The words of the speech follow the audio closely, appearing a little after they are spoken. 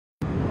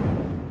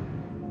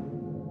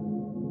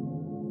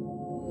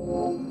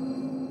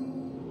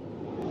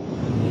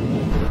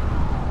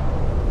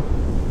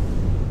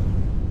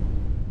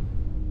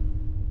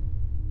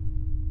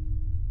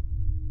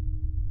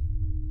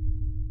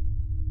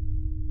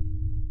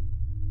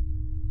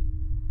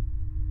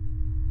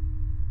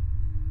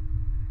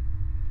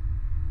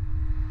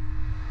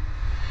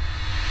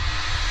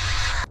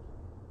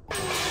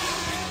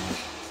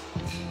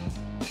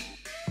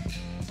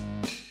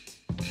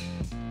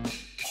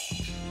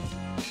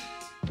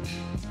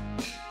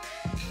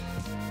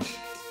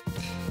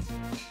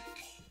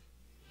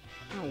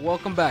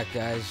Welcome back,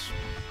 guys.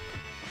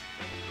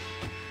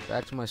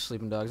 Back to my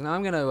sleeping dogs. Now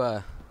I'm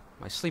gonna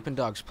my sleeping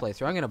dogs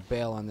playthrough. I'm gonna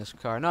bail on this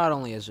car. Not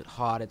only is it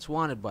hot, it's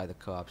wanted by the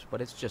cops, but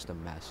it's just a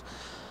mess.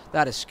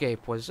 That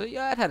escape was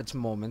yeah, it had its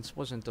moments.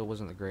 wasn't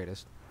the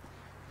greatest.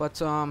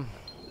 But I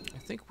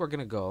think we're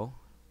gonna go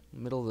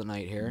middle of the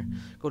night here.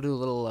 Go do a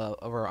little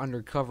of our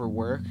undercover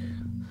work,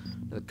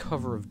 the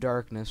cover of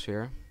darkness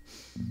here.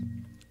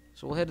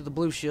 So we'll head to the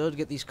Blue Shield,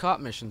 get these cop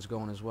missions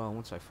going as well.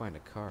 Once I find a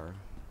car.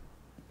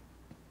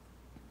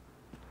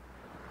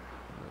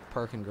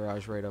 Parking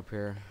garage right up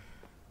here.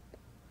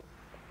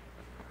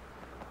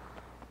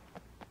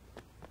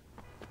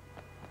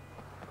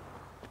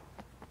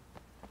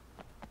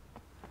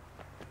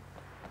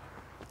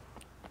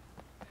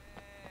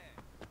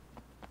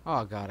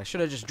 Oh god, I should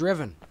have just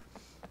driven.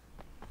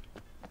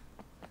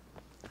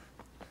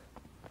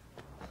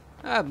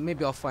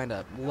 Maybe I'll find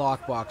a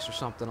lockbox or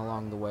something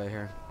along the way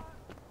here.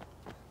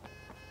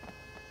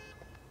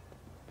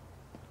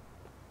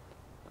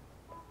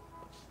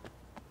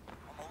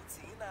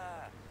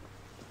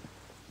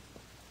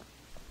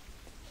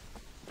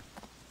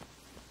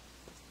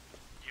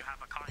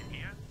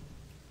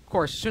 Of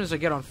course, as soon as I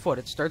get on foot,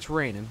 it starts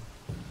raining.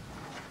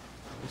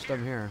 At least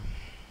I'm here.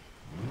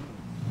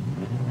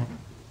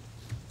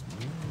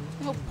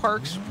 Little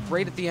parks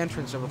right at the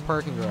entrance of a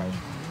parking garage,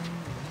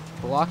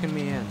 blocking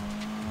me in.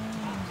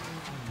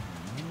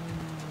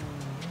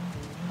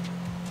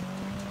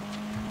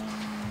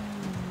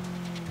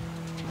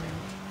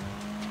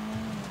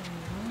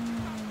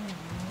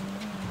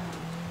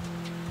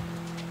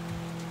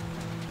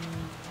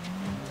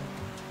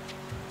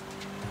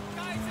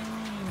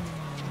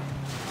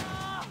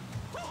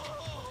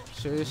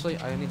 Seriously?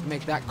 I need to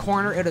make that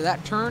corner out of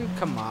that turn?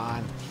 Come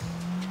on.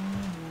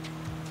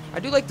 I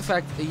do like the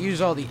fact that they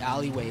use all the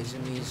alleyways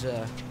in these,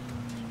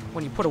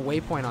 when you put a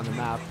waypoint on the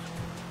map.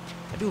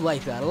 I do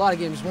like that. A lot of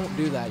games won't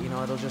do that, you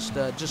know, it'll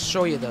just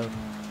show you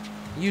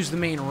use the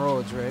main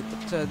roads, right?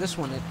 But this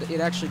one, it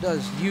actually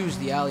does use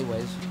the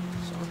alleyways.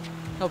 So,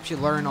 it helps you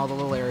learn all the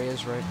little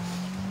areas, right?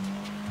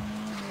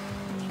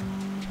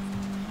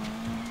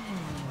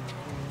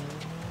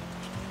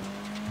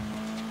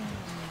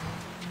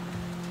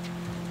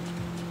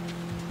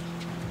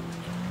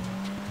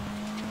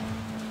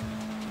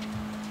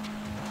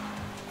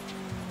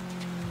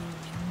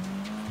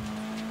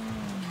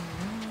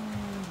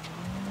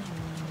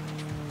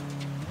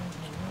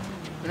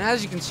 And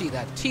as you can see,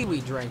 that tea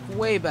we drank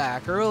way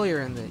back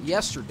earlier in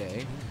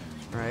yesterday,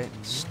 right?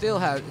 It's still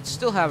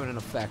having an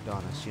effect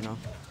on us, you know.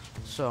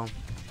 So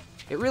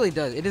it really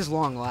does. It is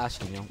long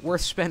lasting, you know.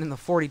 Worth spending the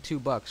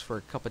 $42 for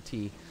a cup of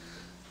tea.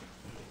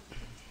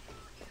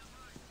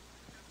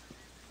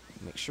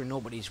 Make sure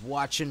nobody's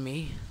watching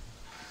me.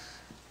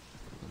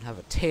 Don't have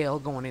a tail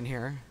going in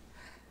here.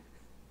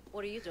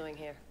 What are you doing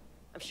here?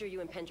 I'm sure you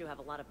and Pendrew have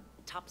a lot of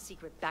top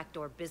secret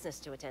backdoor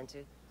business to attend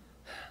to.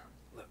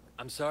 Look,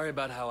 I'm sorry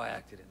about how I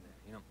acted in there,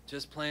 you know,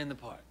 just playing the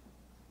part.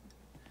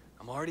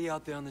 I'm already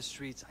out there on the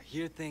streets, I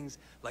hear things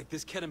like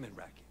this ketamine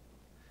racket.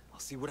 I'll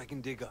see what I can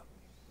dig up.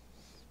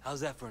 How's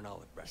that for an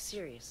olive branch?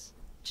 You're serious?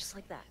 Just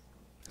like that?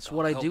 It's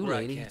what I do,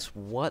 lady. It's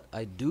what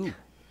I do.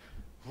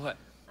 What?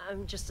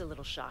 I'm just a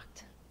little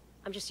shocked.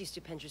 I'm just used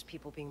to Pendrew's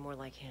people being more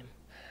like him.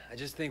 I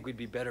just think we'd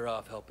be better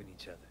off helping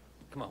each other.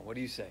 Come on, what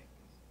do you say?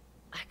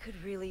 I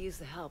could really use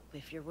the help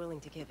if you're willing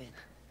to give it.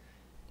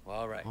 Well,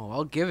 all right. Oh,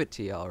 I'll give it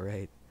to you, all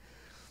right.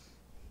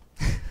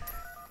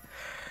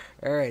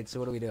 Alright, so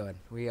what are we doing?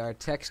 We are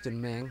texting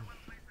Ming.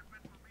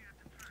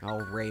 Oh,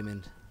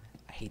 Raymond.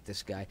 I hate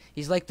this guy.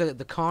 He's like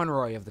the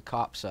Conroy of the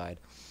cop side.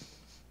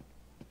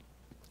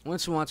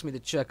 Winston wants me to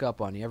check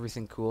up on you.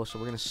 Everything cool, so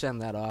we're going to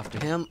send that off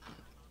to him.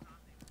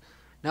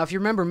 Now, if you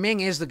remember,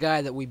 Ming is the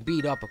guy that we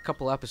beat up a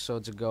couple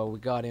episodes ago. We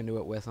got into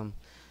it with him.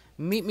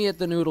 Meet me at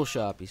the noodle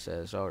shop, he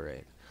says.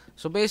 Alright.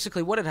 So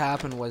basically, what had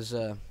happened was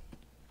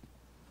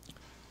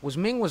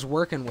Ming was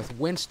working with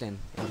Winston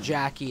and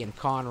Jackie and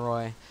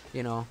Conroy,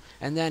 you know,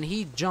 and then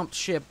he jumped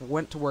ship,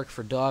 went to work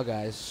for Dog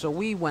Eyes. So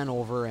we went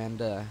over and,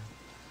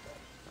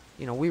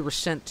 you know, we were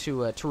sent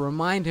to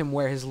remind him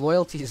where his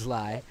loyalties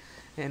lie,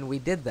 and we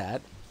did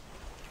that.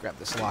 Grab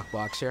this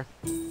lockbox here.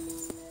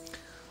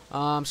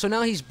 So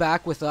now he's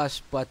back with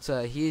us, but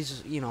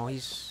he's, you know,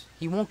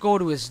 he won't go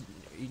to his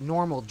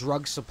normal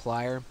drug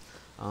supplier,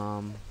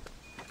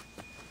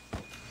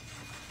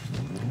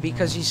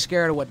 because he's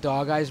scared of what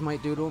Dog Eyes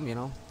might do to him, you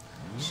know.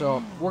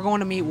 So we're going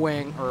to meet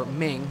Ming,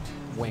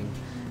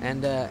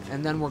 and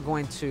then we're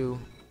going to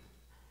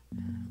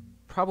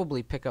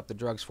probably pick up the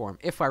drugs for him,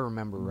 if I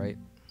remember right.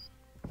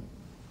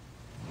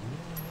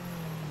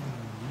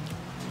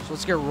 So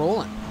let's get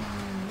rolling.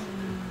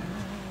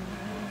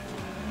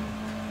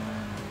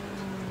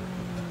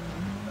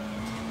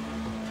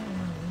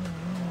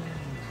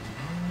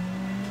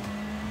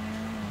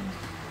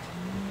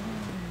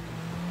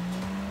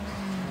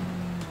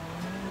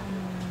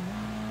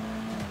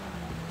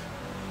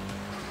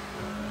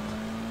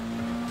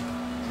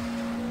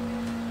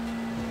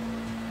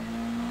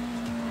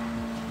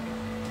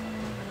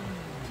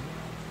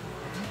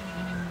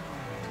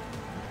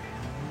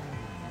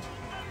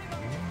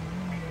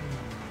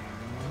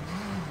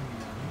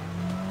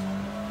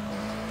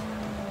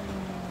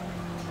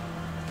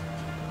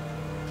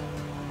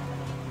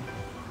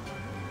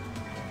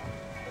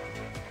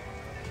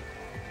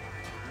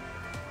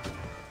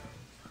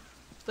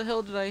 the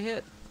hell did I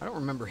hit? I don't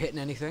remember hitting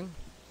anything.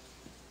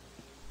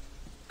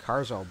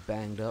 Car's all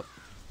banged up.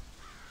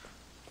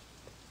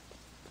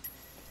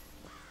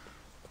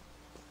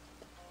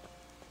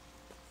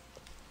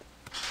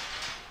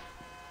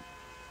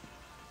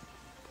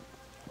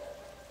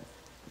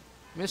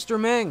 Mr.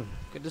 Ming,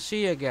 good to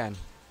see you again.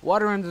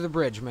 Water under the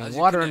bridge, Ming.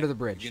 Water under the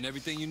bridge. Getting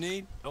everything you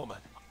need? No, man.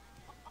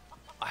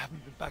 I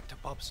haven't been back to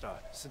Popstar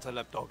since I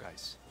left Dog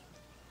Eyes.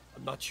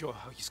 I'm not sure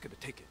how he's gonna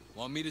take it.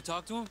 Want me to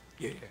talk to him?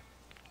 Yeah.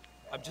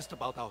 I'm just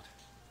about out.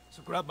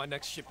 So grab my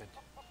next shipment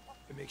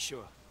and make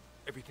sure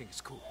everything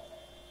is cool.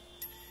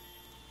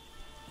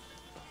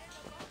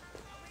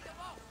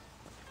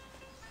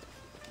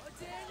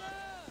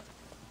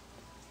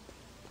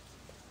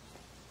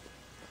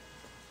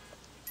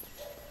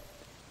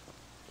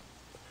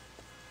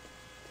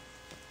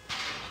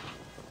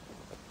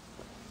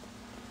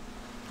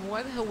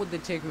 Why the hell would they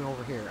take me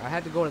over here? I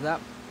had to go to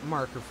that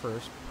marker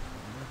first.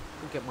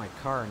 Get my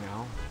car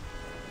now.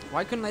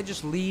 Why couldn't I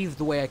just leave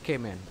the way I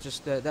came in?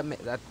 Just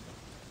that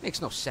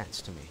makes no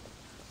sense to me.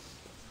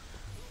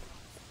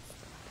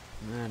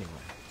 Anyway,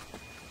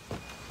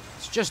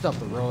 it's just up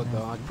the road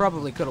though. I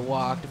probably could have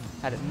walked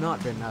had it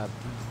not been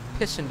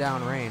pissing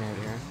down rain out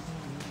here.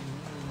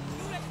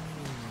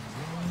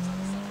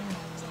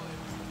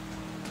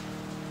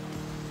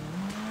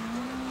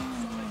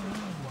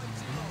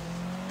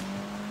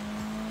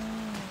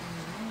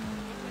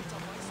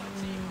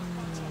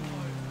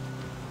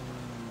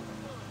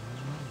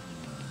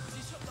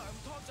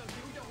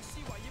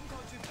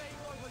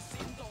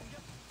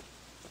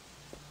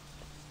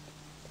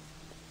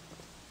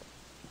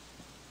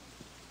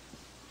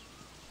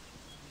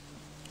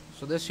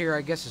 So this here,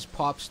 I guess, is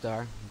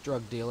Popstar,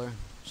 drug dealer,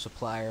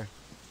 supplier.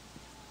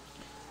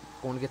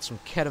 Going to get some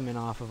ketamine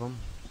off of him.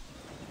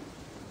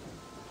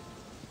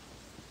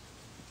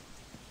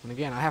 And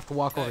again, I have to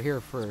walk over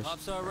here first.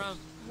 Popstar around?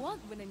 What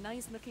would a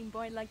nice-looking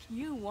boy like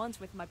you want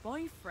with my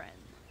boyfriend?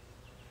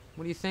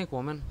 What do you think,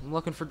 woman? I'm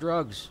looking for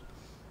drugs.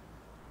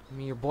 I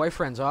mean, your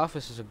boyfriend's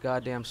office is a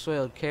goddamn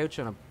soiled couch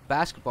on a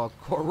basketball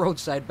court,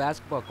 roadside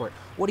basketball court.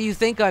 What do you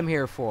think I'm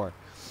here for?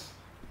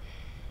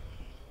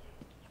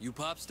 You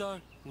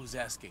Popstar? Who's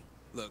asking?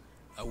 Look,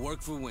 I work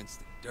for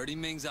Winston. Dirty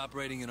Ming's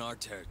operating in our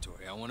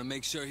territory. I want to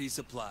make sure he's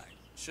supplied.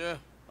 Sure,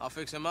 I'll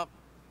fix him up.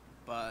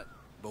 But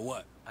But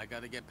what? I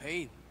gotta get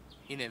paid.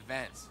 In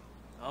advance.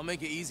 I'll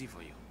make it easy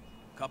for you.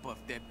 A couple of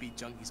deadbeat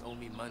junkies owe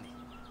me money.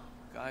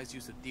 Guys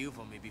used to deal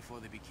for me before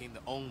they became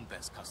their own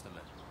best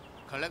customer.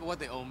 Collect what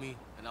they owe me,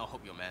 and I'll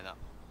hook your man up.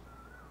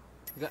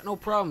 You got no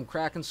problem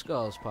cracking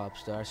skulls,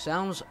 Popstar.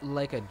 Sounds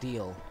like a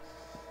deal.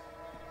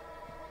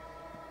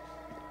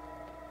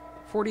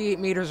 48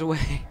 meters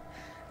away.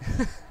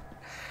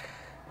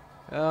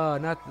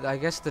 Oh, I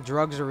guess the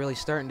drugs are really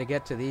starting to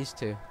get to these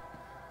two.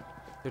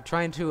 They're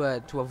trying to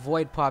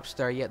avoid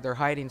Popstar, yet their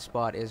hiding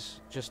spot is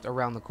just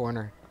around the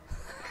corner.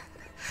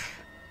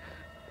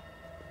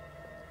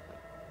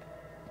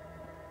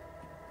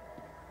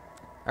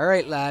 All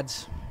right,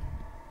 lads.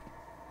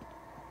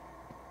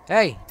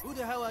 Hey, Who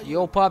the hell are you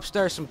owe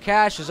Popstar some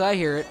cash, as I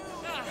hear it.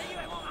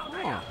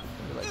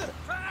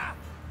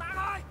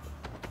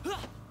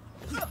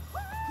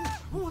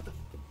 Oh.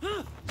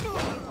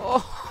 Oh.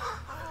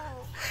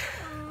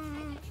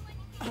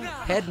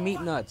 Head meat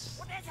nuts.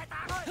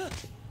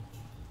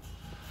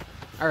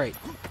 Alright.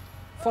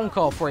 Phone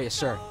call for you,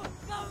 sir.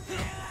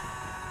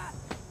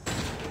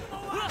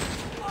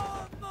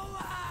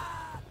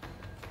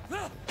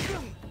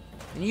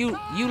 And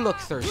you look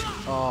thirsty.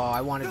 Oh, I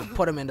wanted to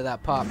put him into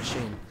that pop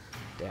machine.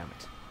 Damn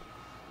it.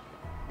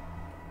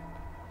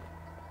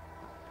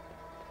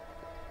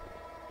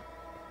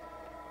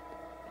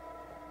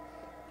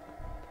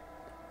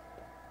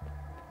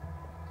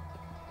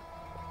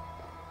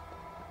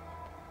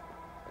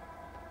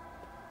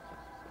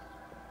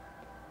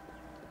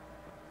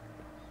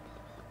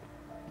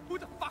 Who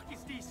the fuck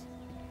is this?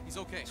 He's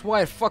okay. That's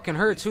why it fucking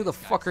hurts. Who the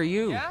fuck are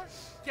you? Yeah?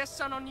 Guess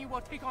son on you will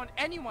take on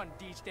anyone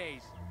these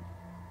days.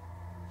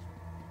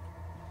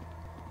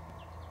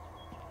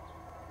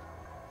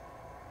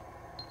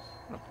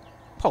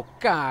 Poke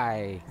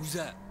guy. Who's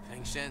that?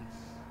 Feng Shen.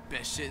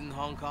 Best shit in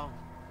Hong Kong.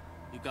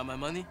 You got my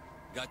money?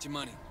 Got your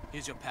money.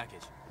 Here's your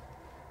package.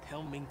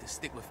 Tell Ming to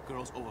stick with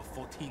girls over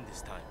 14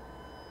 this time.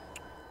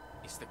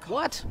 It's the code.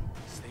 What?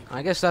 Stay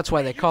I guess that's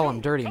why they call him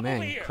Dirty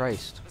Ming.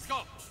 Christ. Let's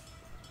go.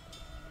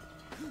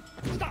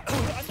 Stop.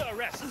 You're under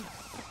arrest.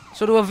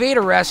 So to evade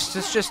arrest,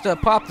 it's just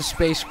pop the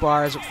space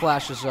bar as it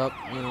flashes up.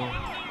 You know,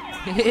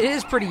 it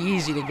is pretty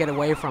easy to get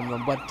away from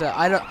them, but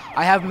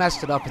I have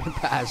messed it up in the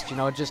past. You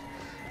know, just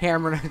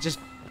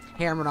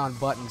hammering on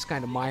buttons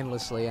kind of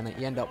mindlessly, and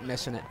you end up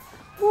missing it.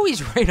 Ooh,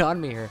 he's right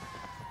on me here.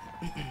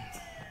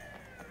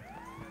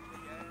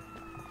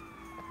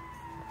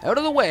 Out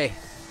of the way.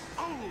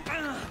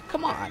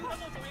 Come on.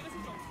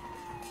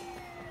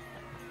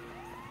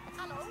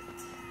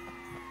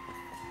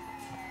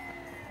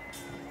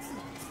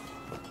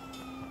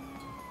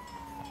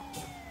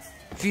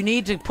 If you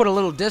need to put a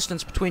little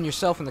distance between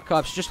yourself and the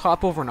cops, just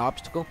hop over an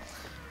obstacle.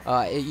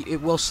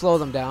 It will slow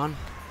them down.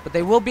 But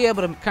they will be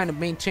able to kind of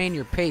maintain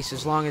your pace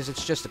as long as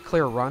it's just a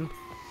clear run.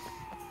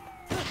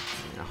 I'm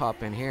gonna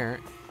hop in here.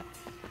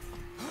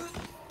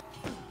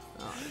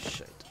 Oh,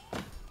 shit.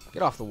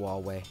 Get off the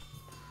wall, Way.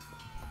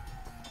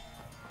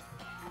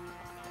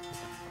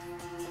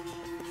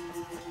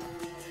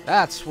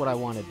 That's what I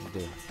wanted to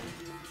do.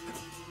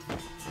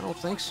 I don't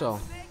think so.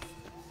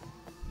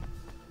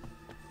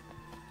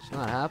 It's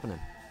not happening.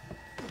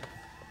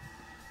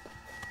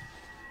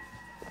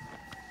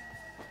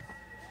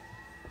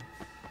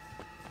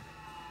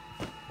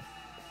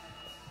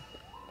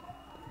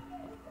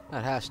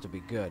 That has to be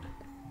good.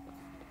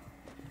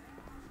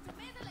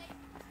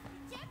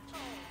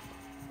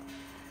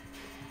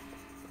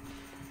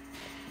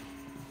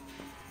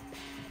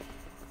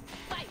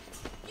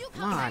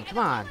 Come on, come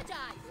on.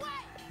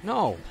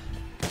 No.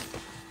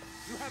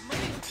 You have money?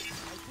 I told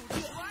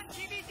you one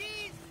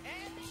DVDs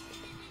and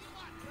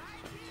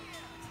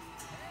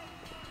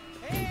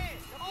hey,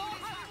 all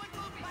Hollywood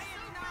movies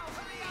now,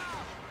 hurry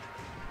up!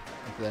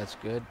 I think that's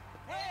good.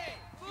 Hey,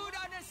 food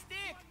on a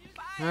stick!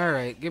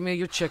 Alright, give me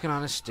your chicken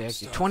on a stick.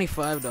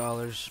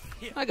 $25.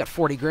 I got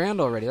 40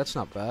 grand already. That's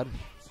not bad.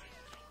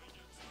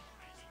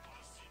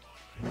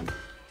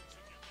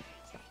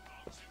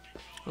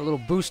 A little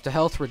boost to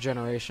health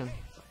regeneration.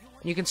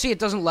 You can see it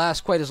doesn't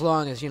last quite as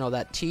long as, you know,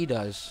 that T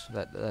does.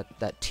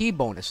 That T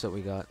bonus that we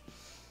got.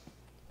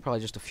 Probably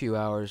just a few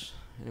hours.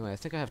 Anyway, I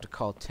think I have to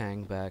call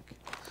Teng back.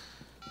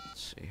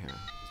 Let's see here.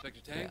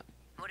 Inspector Teng? Yeah.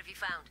 What have you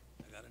found?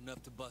 I got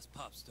enough to bust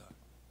Popstar.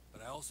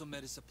 But I also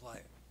met a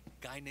supplier.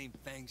 A guy named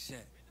Fang Shen.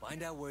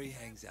 Find out where he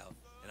hangs out,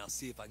 and I'll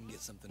see if I can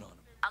get something on him.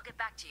 I'll get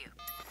back to you.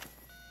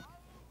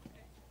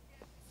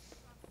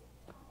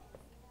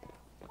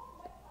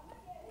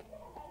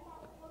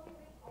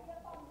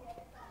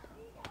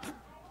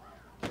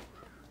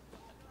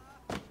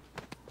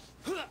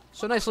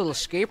 So nice little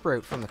escape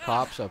route from the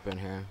cops up in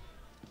here.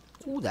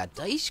 Ooh, that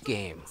dice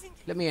game.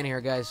 Let me in here,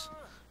 guys.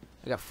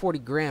 I got 40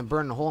 grand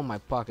burning a hole in my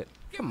pocket.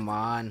 Come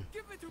on.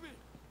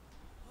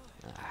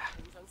 Ah.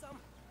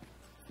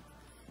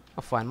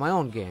 I'll find my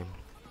own game.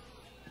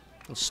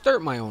 I'll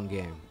start my own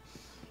game.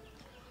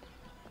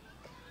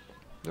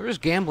 There is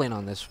gambling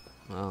on this,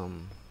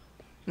 in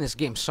this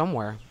game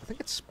somewhere. I think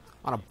it's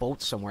on a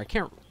boat somewhere. I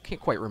can't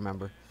quite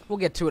remember. We'll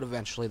get to it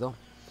eventually, though.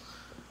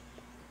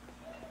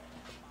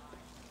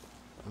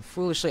 And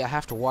foolishly, I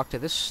have to walk to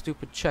this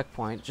stupid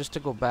checkpoint just to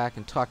go back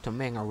and talk to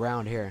Ming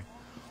around here.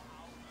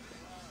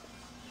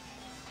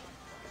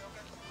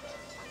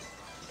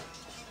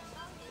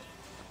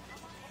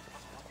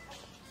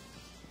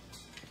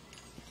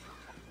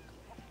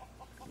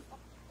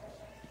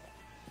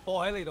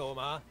 Oh, hey, little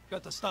ma.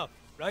 Got the stuff,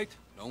 right?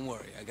 Don't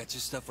worry, I got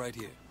your stuff right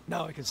here.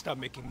 Now I can start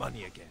making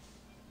money again.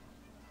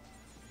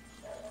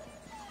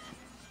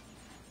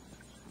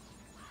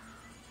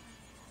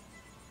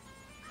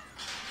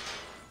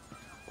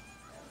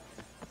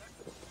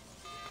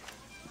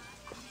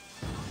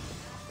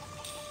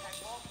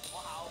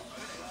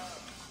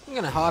 I'm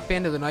gonna hop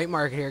into the night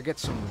market here, get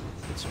some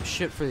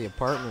shit for the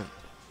apartment.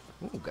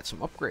 Ooh, got some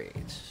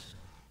upgrades.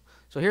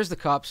 So here's the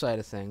cop side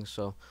of things.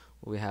 So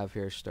what we have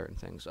here, starting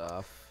things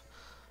off.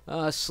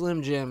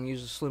 Slim Jim.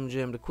 Use a Slim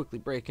Jim to quickly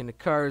break into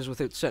cars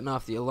without setting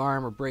off the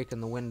alarm or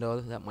breaking the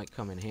window. That might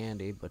come in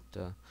handy, but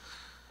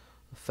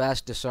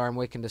fast disarm,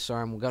 we can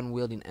disarm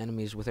gun-wielding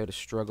enemies without a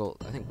struggle.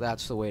 I think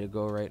that's the way to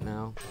go right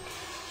now.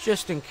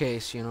 Just in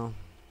case, you know.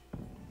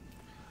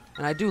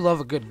 And I do love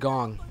a good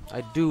gong.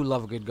 I do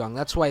love a good gong.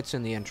 That's why it's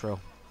in the intro.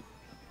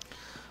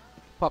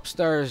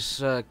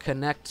 Popstar's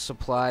connect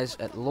supplies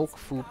at Loc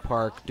Food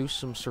Park. Do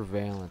some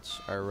surveillance.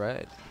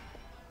 Alright.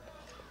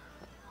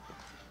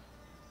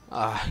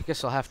 I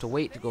guess I'll have to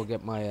wait to go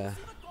get my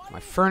my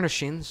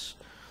furnishings.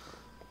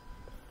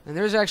 And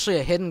there's actually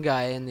a hidden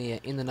guy in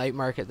the night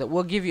market that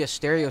will give you a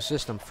stereo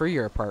system for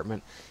your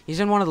apartment. He's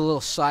in one of the little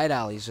side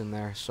alleys in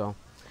there, so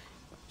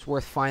it's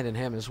worth finding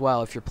him as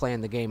well if you're playing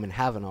the game and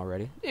haven't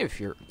already. If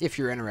you're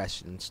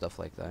interested in stuff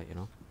like that, you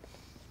know.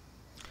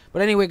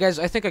 But anyway, guys,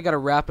 I think I got to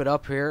wrap it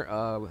up here.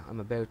 I'm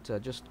about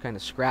just kind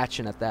of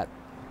scratching at that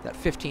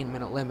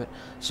 15-minute limit.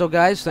 So,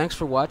 guys, thanks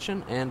for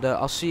watching, and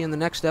I'll see you in the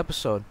next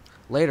episode.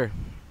 Later.